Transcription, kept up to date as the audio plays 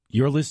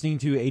You're listening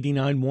to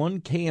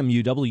 89.1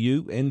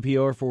 KMUW,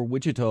 NPR for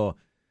Wichita.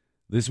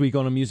 This week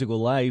on A Musical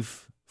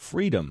Life,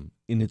 freedom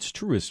in its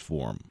truest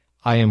form.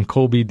 I am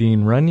Colby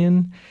Dean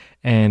Runyan,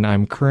 and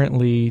I'm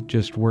currently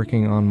just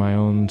working on my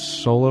own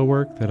solo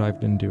work that I've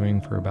been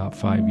doing for about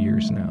 5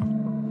 years now.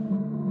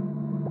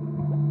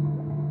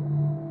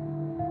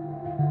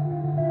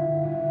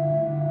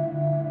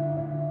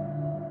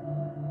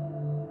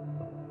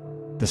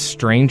 The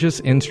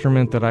strangest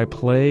instrument that I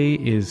play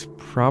is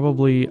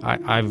probably,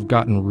 I've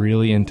gotten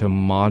really into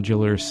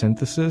modular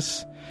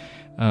synthesis,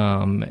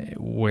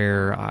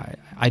 where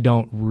I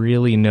don't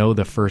really know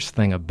the first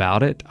thing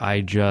about it.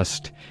 I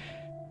just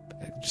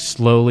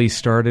slowly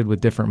started with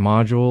different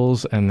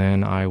modules, and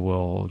then I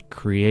will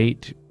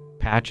create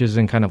patches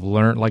and kind of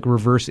learn, like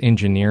reverse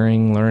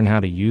engineering, learn how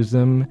to use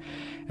them.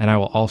 And I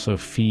will also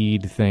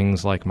feed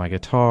things like my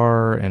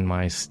guitar and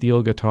my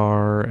steel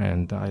guitar,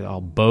 and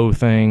I'll bow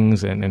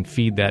things and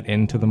feed that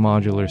into the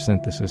modular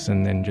synthesis,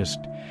 and then just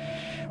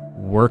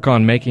work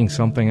on making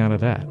something out of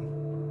that.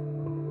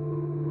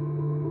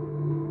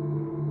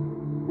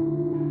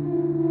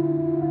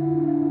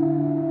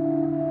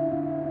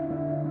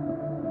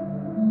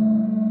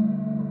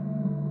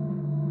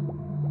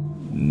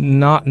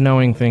 Not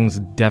knowing things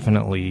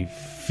definitely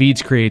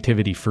feeds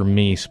creativity for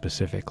me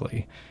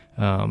specifically.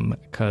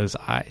 Because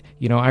I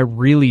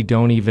really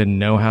don't even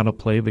know how to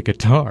play the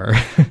guitar.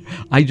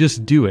 I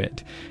just do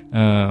it.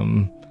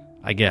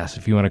 I guess,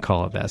 if you want to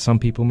call it that. Some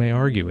people may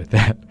argue with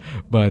that,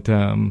 but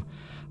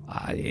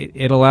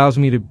it allows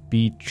me to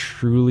be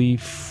truly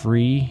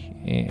free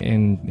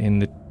in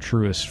the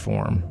truest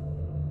form.